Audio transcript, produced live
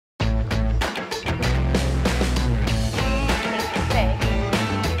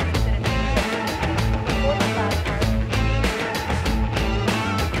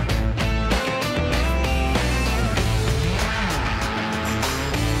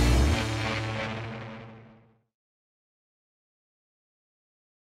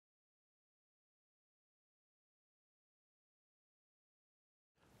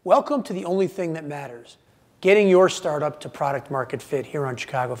Welcome to the only thing that matters, getting your startup to product market fit here on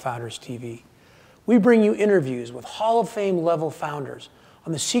Chicago Founders TV. We bring you interviews with Hall of Fame level founders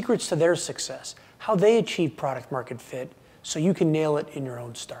on the secrets to their success, how they achieve product market fit, so you can nail it in your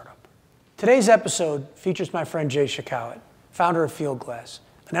own startup. Today's episode features my friend Jay Shekowit, founder of Fieldglass,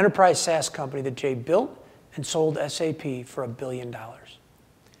 an enterprise SaaS company that Jay built and sold SAP for $1 billion.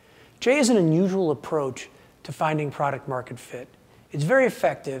 Jay has an unusual approach to finding product market fit. It's very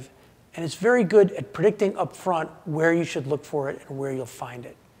effective, and it's very good at predicting upfront where you should look for it and where you'll find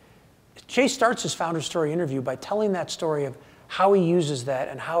it. Jay starts his founder story interview by telling that story of how he uses that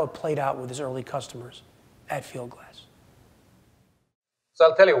and how it played out with his early customers at Fieldglass. So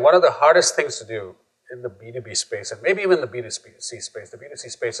I'll tell you, one of the hardest things to do in the B2B space, and maybe even the B2C space, the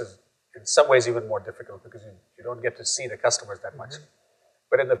B2C space is in some ways even more difficult because you don't get to see the customers that much.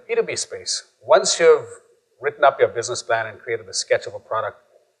 But in the B2B space, once you've written up your business plan and created a sketch of a product,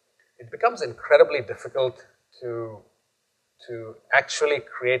 it becomes incredibly difficult to actually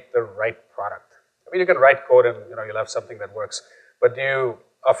create the right product. I mean, you can write code and you'll have something that works, but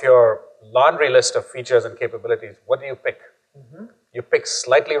of your laundry list of features and capabilities, what do you pick? You pick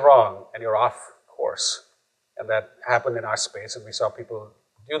slightly wrong and you're off course. And that happened in our space, and we saw people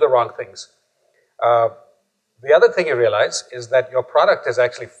do the wrong things. The other thing you realize is that your product is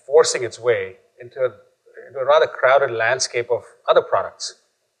actually forcing its way into a rather crowded landscape of other products.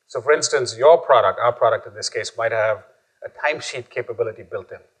 So for instance, your product, our product in this case, might have a timesheet capability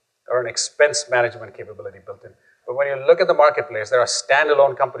built in or an expense management capability built in. But when you look at the marketplace, there are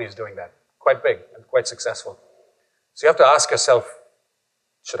standalone companies doing that, quite big and quite successful. So you have to ask yourself,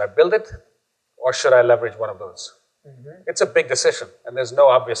 should I build it or should I leverage one of those? It's a big decision, and there's no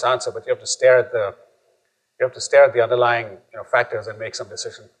obvious answer, but you have to stare at the underlying factors and make some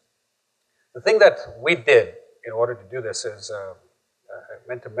decision. The thing that we did in order to do this is, I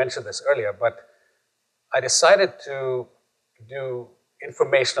meant to mention this earlier, but I decided to do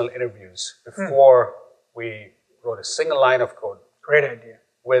informational interviews before we wrote a single line of code. Great idea.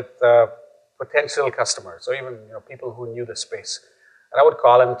 With potential customers, or even people who knew the space. And I would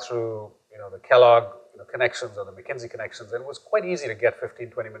call them through the Kellogg connections or the McKinsey connections, and it was quite easy to get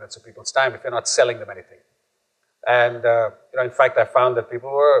 15, 20 minutes of people's time if you're not selling them anything. And in fact, I found that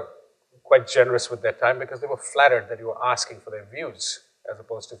people were quite generous with their time because they were flattered that you were asking for their views as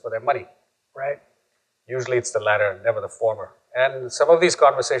opposed to for their money. Right. Usually it's the latter, never the former. And some of these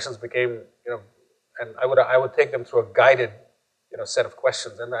conversations became, and I would take them through a guided, set of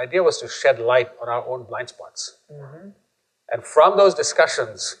questions. And the idea was to shed light on our own blind spots. And from those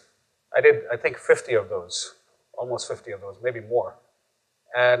discussions, I did, I think, 50 of those, almost 50 of those, maybe more.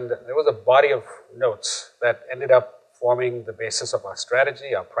 And there was a body of notes that ended up forming the basis of our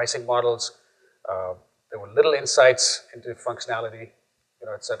strategy, our pricing models. There were little insights into functionality,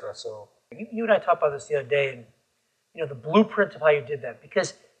 et cetera. So you and I talked about this the other day, and the blueprint of how you did that,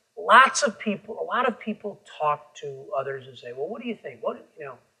 because a lot of people talk to others and say, well, what do you think?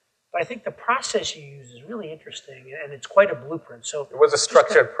 But I think the process you use is really interesting, and it's quite a blueprint. So it was a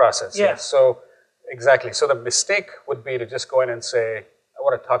structured process. Yeah. Yes. So exactly. So the mistake would be to just go in and say, I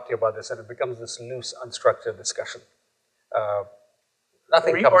want to talk to you about this, and it becomes this loose, unstructured discussion.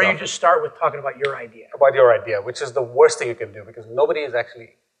 Nothing comes Or you off just start with talking about your idea. About your idea, which is the worst thing you can do, because nobody is actually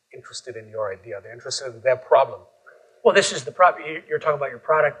interested in your idea. They're interested in their problem. Well, this is the problem. You're talking about your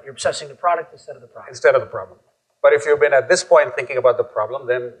product. You're obsessing the product instead of the problem. Instead of the problem. But if you've been at this point thinking about the problem,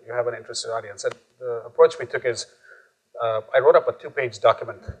 then you have an interested audience. And the approach we took is, I wrote up a 2-page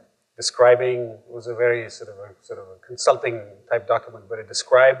document describing, it was a very sort of a consulting type document, but it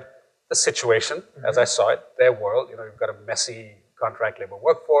described the situation as I saw it, their world. You've got a messy contract labor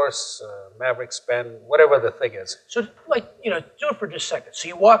workforce, maverick spend, whatever the thing is. So, do it for just a second. So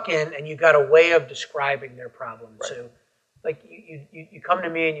you walk in and you got a way of describing their problem. Right. So, you come to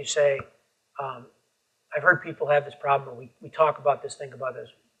me and you say, I've heard people have this problem, and we talk about this, think about this.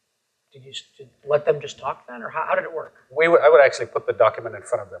 Did you let them just talk then, or how did it work? I would actually put the document in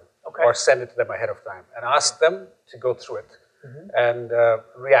front of them, okay, or send it to them ahead of time, and ask them to go through it and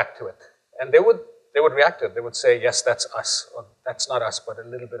react to it. And they would react to it. They would say, yes, that's us, or that's not us, but a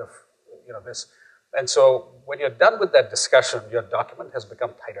little bit of this. And so when you're done with that discussion, your document has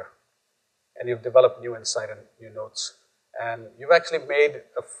become tighter, and you've developed new insight and new notes, and you've actually made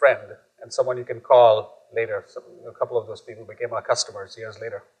a friend and someone you can call later. A couple of those people became our customers years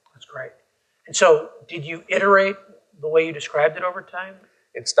later. That's great. And so did you iterate the way you described it over time?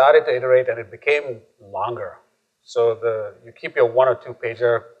 It started to iterate, and it became longer. So you keep your 1 or 2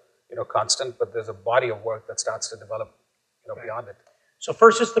 pager constant, but there's a body of work that starts to develop beyond it. So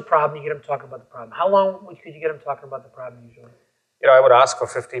first it's the problem, you get them talking about the problem. How long could you get them talking about the problem usually? I would ask for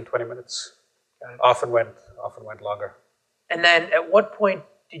 15, 20 minutes. Got it. Often went longer. And then at what point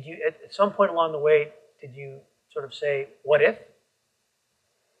did you, at some point along the way, did you sort of say, what if?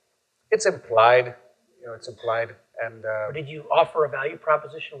 It's implied, it's implied. And Or did you offer a value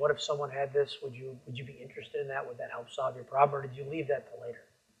proposition? What if someone had this? Would you be interested in that? Would that help solve your problem? Or did you leave that to later?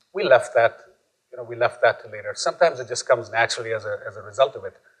 we left that, to later. Sometimes it just comes naturally as a result of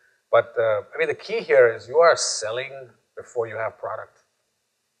it. But I mean, the key here is you are selling before you have product.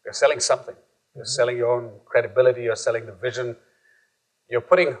 You're selling something. You're selling your own credibility. You're selling the vision. You're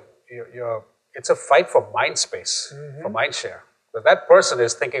putting it's a fight for mind space, for mind share. But that person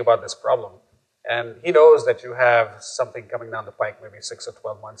is thinking about this problem, and he knows that you have something coming down the pike, maybe 6 or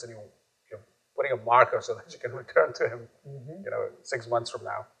 12 months, and you're putting a marker so that you can return to him, 6 months from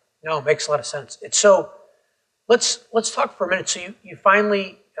now. No, it makes a lot of sense. So let's talk for a minute. So you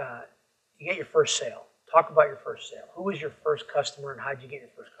finally you get your first sale. Talk about your first sale. Who was your first customer, and how did you get your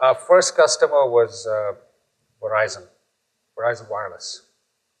first customer? Our first customer was Verizon Wireless.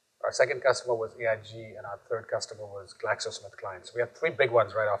 Our second customer was AIG, and our third customer was GlaxoSmithKline. So we had 3 big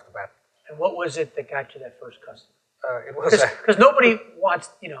ones right off the bat. And what was it that got you that first customer? It was because nobody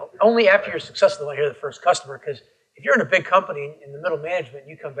wants, only after you're successful do I hear the first customer. Because if you're in a big company in the middle management,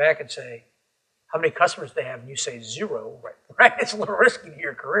 you come back and say how many customers they have, and you say 0. Right? It's a little risky to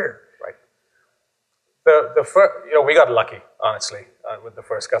your career. Right. The first, we got lucky, honestly, with the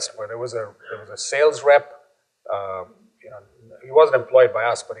first customer. There was a sales rep. He wasn't employed by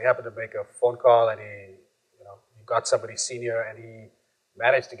us, but he happened to make a phone call, and he got somebody senior, and he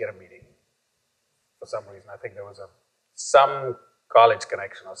managed to get a meeting for some reason. I think there was some college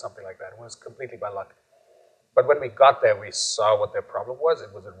connection or something like that. It was completely by luck. But when we got there, we saw what their problem was.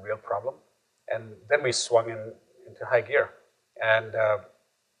 It was a real problem, and then we swung into high gear. And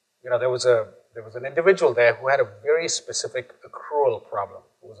there was an individual there who had a very specific accrual problem.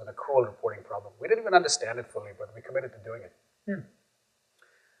 It was an accrual reporting problem. We didn't even understand it fully, but we committed to doing it.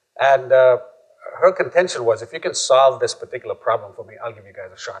 And her contention was, if you can solve this particular problem for me, I'll give you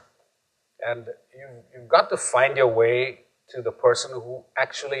guys a shot. And you've got to find your way to the person who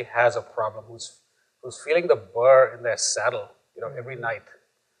actually has a problem, who's feeling the burr in their saddle, every night.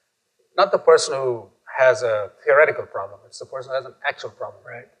 Not the person who has a theoretical problem. It's the person who has an actual problem.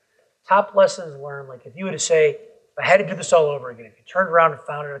 Right. Top lessons learned, like if you were to say, if I had to do this all over again, if you turned around and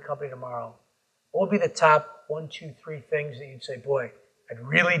founded a company tomorrow, what would be the top 1, 2, 3 things that you'd say, boy, I'd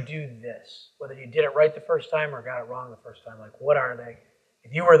really do this? Whether you did it right the first time or got it wrong the first time, like what are they?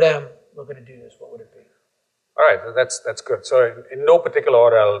 If you were them looking to do this, what would it be? All right, that's good. So in no particular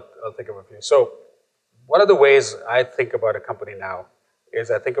order, I'll think of a few. So one of the ways I think about a company now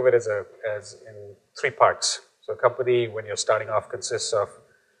is I think of it as in 3 parts. So a company, when you're starting off, consists of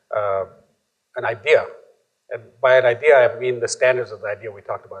an idea. And by an idea, I mean the standards of the idea we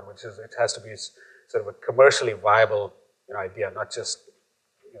talked about, which is it has to be sort of a commercially viable idea, not just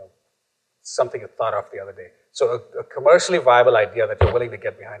something you thought of the other day. So a commercially viable idea that you're willing to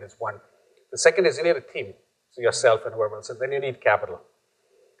get behind is one. The second is you need a team, so yourself and whoever else, and then you need capital.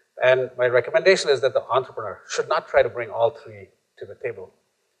 And my recommendation is that the entrepreneur should not try to bring all 3 to the table.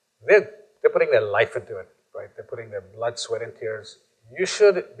 They're putting their life into it, right? They're putting their blood, sweat, and tears. You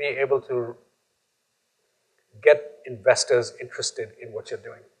should be able to get investors interested in what you're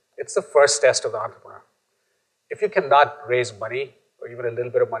doing. It's the first test of the entrepreneur. If you cannot raise money, or even a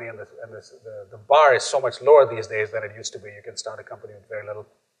little bit of money, and the bar is so much lower these days than it used to be, you can start a company with very little,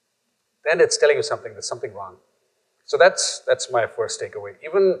 then it's telling you there's something wrong. So that's my first takeaway.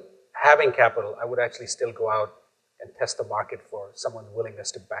 Even having capital, I would actually still go out and test the market for someone's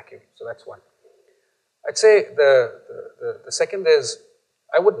willingness to back you. So that's one. I'd say the second is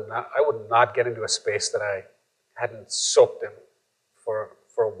I would not get into a space that I hadn't soaked in for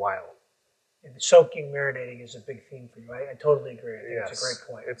a while. And soaking, marinating is a big theme for you. I totally agree. I think Yes. it's a great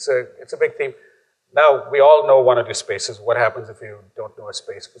point. It's a big theme. Now, we all know 1 or 2 spaces. What happens if you don't know a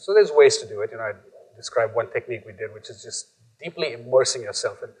space? So there's ways to do it. I described one technique we did, which is just deeply immersing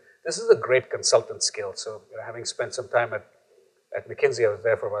yourself. And this is a great consultant skill. So having spent some time at McKinsey, I was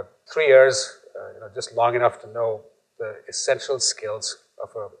there for about 3 years, just long enough to know the essential skills of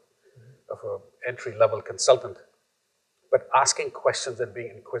a entry-level consultant. But asking questions and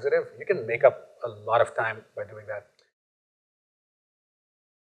being inquisitive, you can make up a lot of time by doing that.